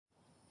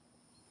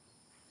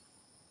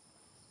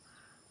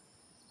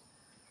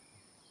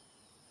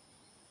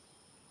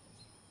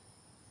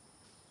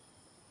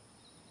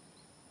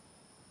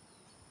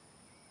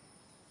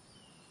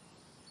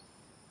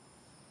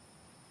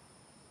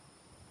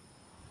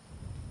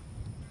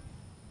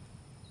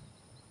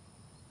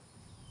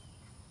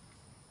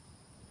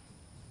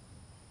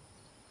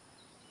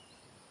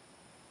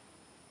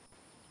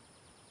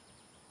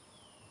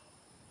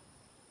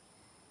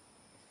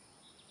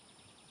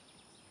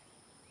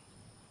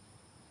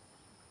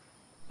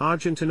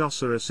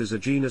Argentinosaurus is a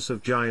genus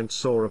of giant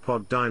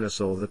sauropod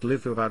dinosaur that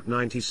lived about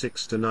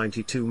 96 to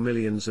 92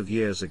 millions of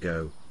years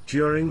ago,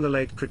 during the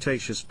late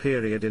Cretaceous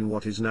period in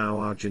what is now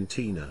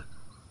Argentina.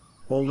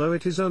 Although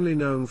it is only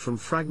known from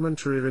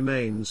fragmentary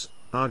remains,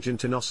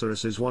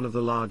 Argentinosaurus is one of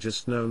the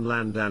largest known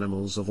land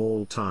animals of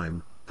all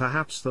time,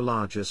 perhaps the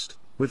largest,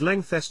 with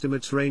length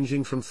estimates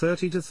ranging from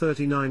 30 to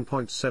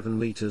 39.7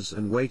 meters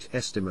and weight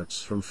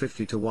estimates from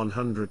 50 to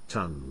 100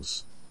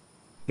 tons.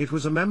 It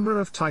was a member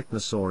of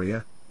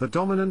Titanosauria, the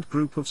dominant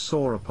group of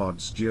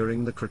sauropods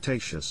during the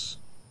Cretaceous.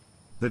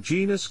 The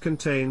genus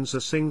contains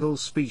a single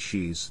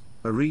species,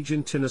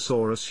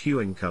 Argentinosaurus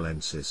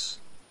huincalensis.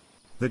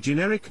 The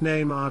generic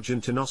name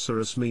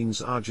Argentinosaurus means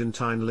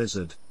Argentine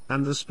lizard,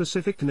 and the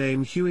specific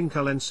name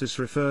huincalensis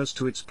refers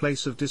to its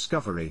place of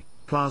discovery,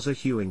 Plaza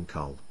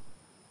Huincal.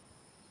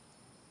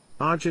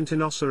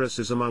 Argentinosaurus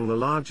is among the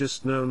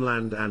largest known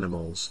land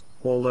animals,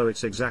 although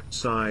its exact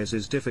size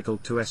is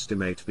difficult to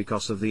estimate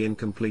because of the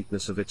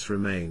incompleteness of its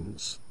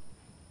remains.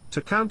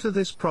 To counter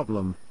this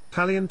problem,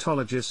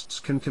 paleontologists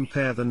can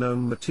compare the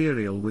known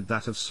material with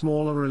that of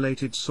smaller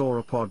related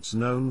sauropods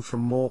known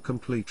from more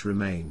complete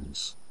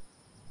remains.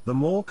 The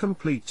more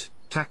complete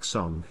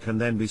taxon can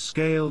then be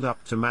scaled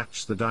up to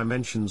match the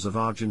dimensions of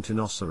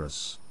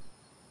Argentinosaurus.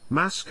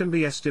 Mass can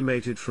be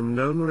estimated from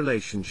known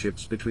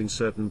relationships between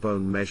certain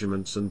bone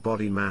measurements and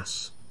body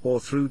mass, or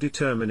through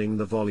determining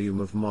the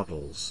volume of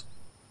models.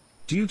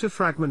 Due to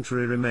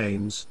fragmentary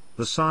remains,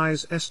 the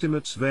size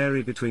estimates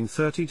vary between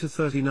 30 to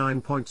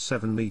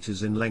 39.7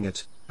 meters in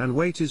length, and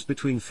weight is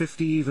between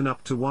 50 even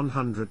up to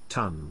 100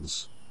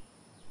 tons.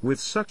 With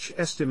such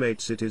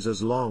estimates it is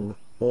as long,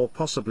 or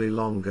possibly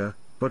longer,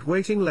 but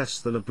weighing less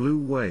than a blue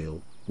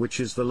whale, which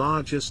is the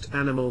largest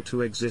animal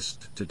to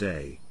exist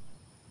today.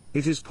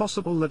 It is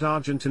possible that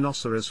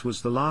Argentinosaurus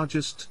was the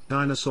largest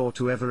dinosaur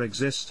to ever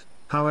exist.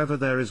 However,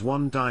 there is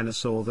one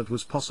dinosaur that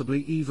was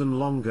possibly even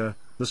longer,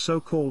 the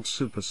so-called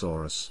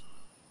Supersaurus.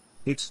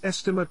 Its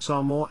estimates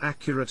are more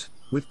accurate,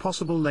 with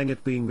possible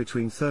length being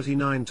between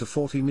 39 to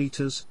 40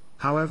 meters.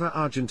 However,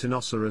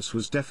 Argentinosaurus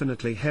was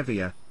definitely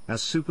heavier,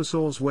 as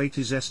Supersaur's weight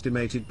is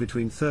estimated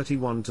between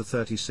 31 to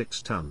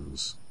 36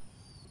 tons.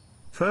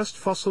 First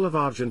fossil of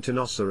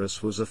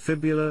Argentinosaurus was a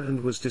fibula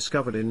and was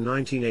discovered in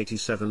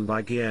 1987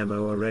 by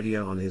Guillermo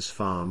Heredia on his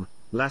farm,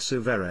 Las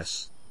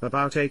Uveres,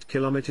 about 8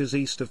 kilometers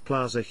east of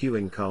Plaza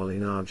Huincal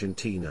in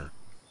Argentina.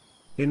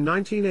 In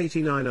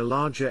 1989 a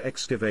larger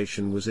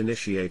excavation was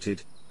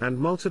initiated, and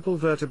multiple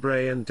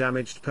vertebrae and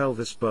damaged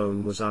pelvis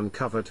bone was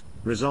uncovered,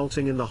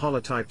 resulting in the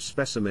holotype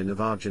specimen of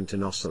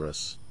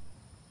Argentinosaurus.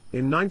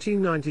 In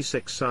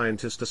 1996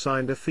 scientists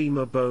assigned a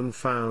femur bone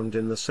found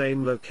in the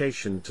same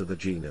location to the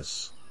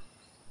genus.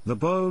 The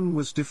bone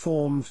was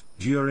deformed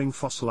during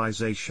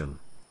fossilization.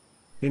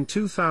 In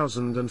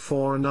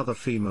 2004 another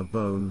femur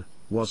bone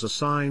was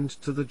assigned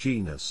to the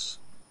genus.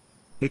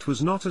 It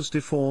was not as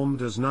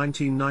deformed as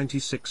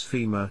 1996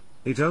 femur,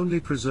 it only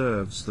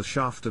preserves the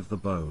shaft of the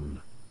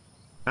bone.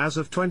 As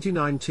of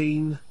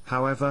 2019,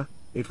 however,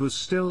 it was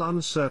still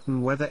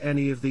uncertain whether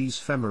any of these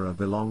femora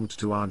belonged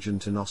to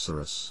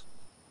Argentinosaurus.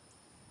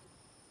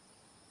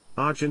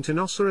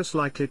 Argentinosaurus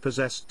likely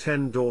possessed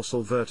 10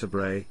 dorsal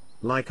vertebrae,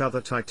 like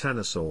other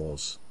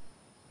titanosaurs.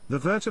 The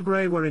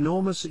vertebrae were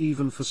enormous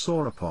even for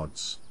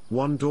sauropods.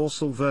 One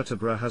dorsal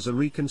vertebra has a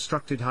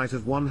reconstructed height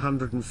of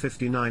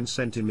 159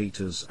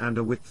 centimeters and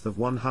a width of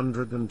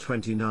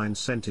 129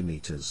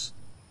 centimeters.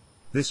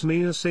 This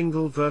means a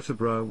single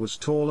vertebra was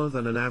taller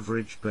than an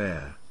average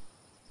bear.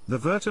 The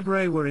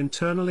vertebrae were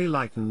internally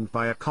lightened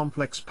by a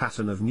complex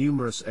pattern of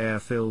numerous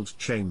air-filled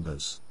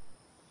chambers.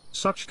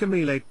 Such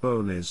camelate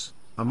bone is,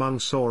 among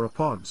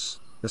sauropods,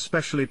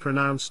 especially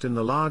pronounced in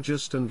the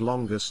largest and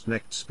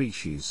longest-necked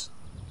species.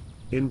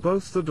 In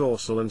both the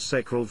dorsal and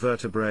sacral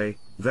vertebrae,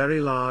 very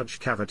large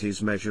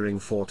cavities measuring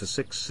 4 to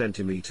 6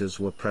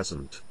 centimeters were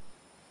present.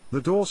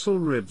 The dorsal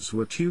ribs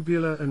were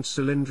tubular and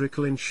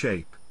cylindrical in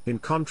shape, in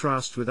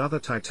contrast with other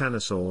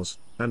titanosaurs,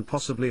 and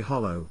possibly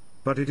hollow,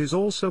 but it is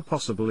also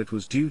possible it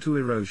was due to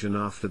erosion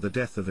after the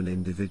death of an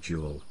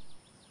individual.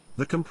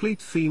 The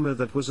complete femur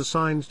that was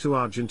assigned to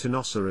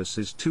Argentinosaurus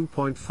is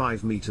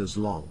 2.5 meters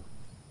long.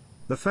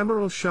 The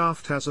femoral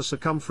shaft has a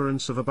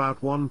circumference of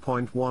about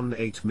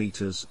 1.18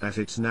 meters at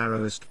its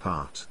narrowest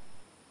part.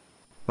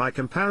 By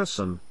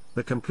comparison,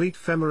 the complete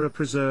femora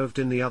preserved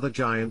in the other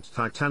giant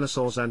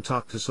titanosaurs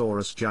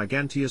Antarctosaurus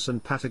giganteus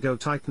and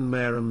Patagotitan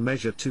marum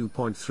measure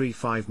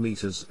 2.35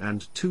 meters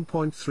and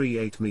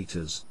 2.38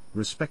 meters,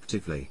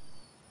 respectively.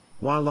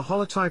 While the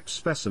holotype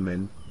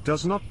specimen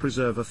does not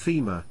preserve a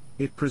femur,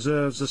 it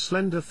preserves a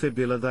slender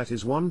fibula that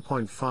is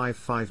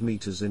 1.55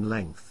 meters in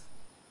length.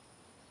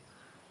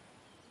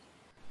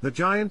 The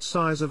giant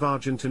size of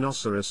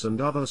Argentinosaurus and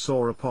other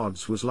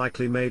sauropods was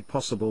likely made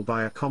possible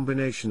by a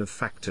combination of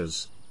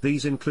factors.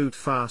 These include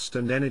fast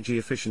and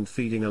energy-efficient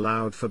feeding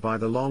allowed for by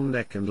the long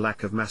neck and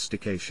lack of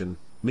mastication,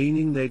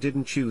 meaning they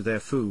didn't chew their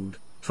food,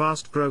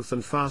 fast growth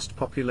and fast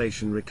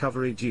population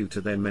recovery due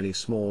to their many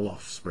small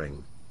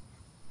offspring.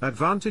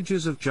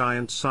 Advantages of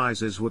giant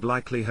sizes would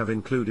likely have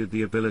included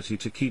the ability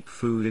to keep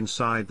food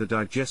inside the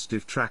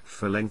digestive tract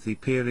for lengthy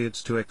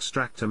periods to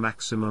extract a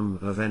maximum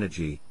of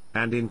energy,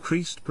 and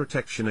increased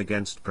protection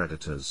against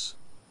predators.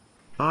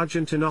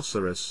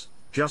 Argentinosaurus,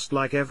 just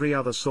like every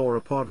other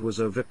sauropod, was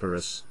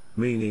oviparous,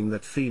 meaning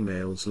that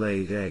females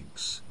laid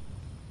eggs.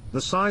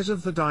 The size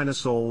of the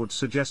dinosaur would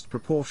suggest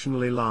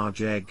proportionally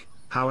large egg,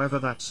 however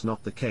that's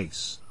not the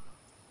case.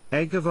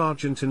 Egg of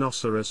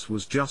Argentinosaurus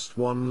was just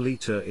 1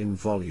 liter in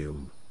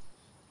volume.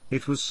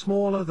 It was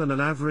smaller than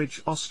an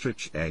average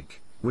ostrich egg,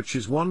 which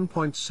is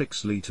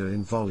 1.6 liter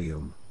in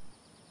volume.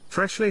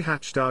 Freshly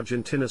hatched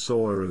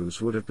Argentinosaurus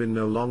would have been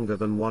no longer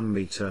than 1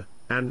 meter,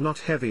 and not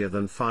heavier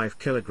than 5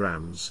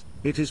 kilograms.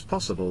 It is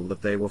possible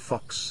that they were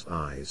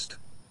fox-sized.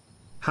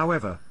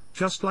 However,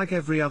 just like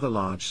every other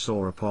large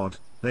sauropod,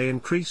 they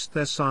increased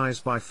their size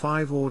by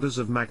 5 orders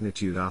of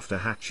magnitude after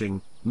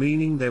hatching,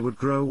 meaning they would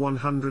grow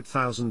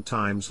 100,000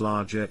 times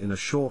larger in a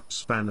short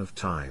span of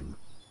time.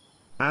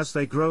 As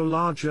they grow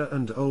larger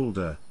and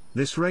older,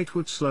 this rate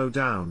would slow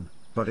down,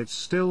 but it's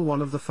still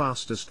one of the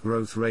fastest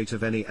growth rate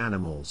of any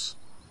animals.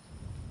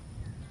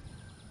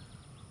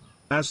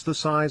 As the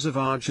size of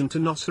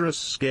Argentinosaurus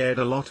scared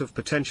a lot of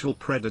potential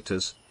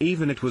predators,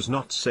 even it was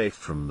not safe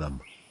from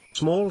them.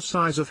 Small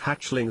size of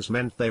hatchlings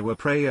meant they were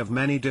prey of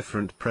many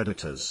different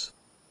predators.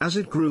 As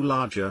it grew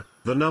larger,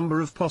 the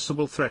number of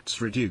possible threats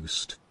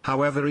reduced.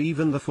 However,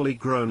 even the fully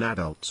grown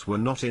adults were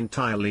not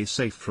entirely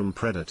safe from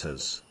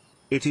predators.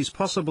 It is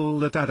possible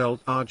that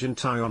adult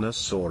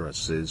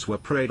Argentinosauruses were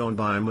preyed on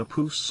by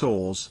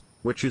Moposaurs,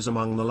 which is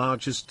among the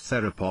largest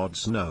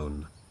theropods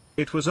known.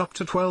 It was up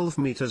to 12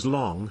 meters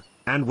long,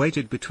 and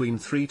weighted between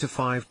 3 to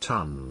 5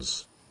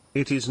 tons.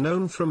 It is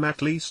known from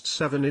at least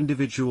 7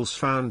 individuals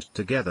found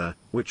together,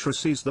 which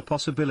foresees the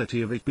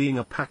possibility of it being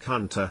a pack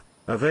hunter,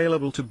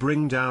 available to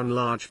bring down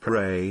large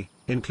prey,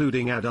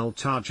 including adult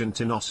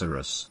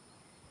Argentinosaurus.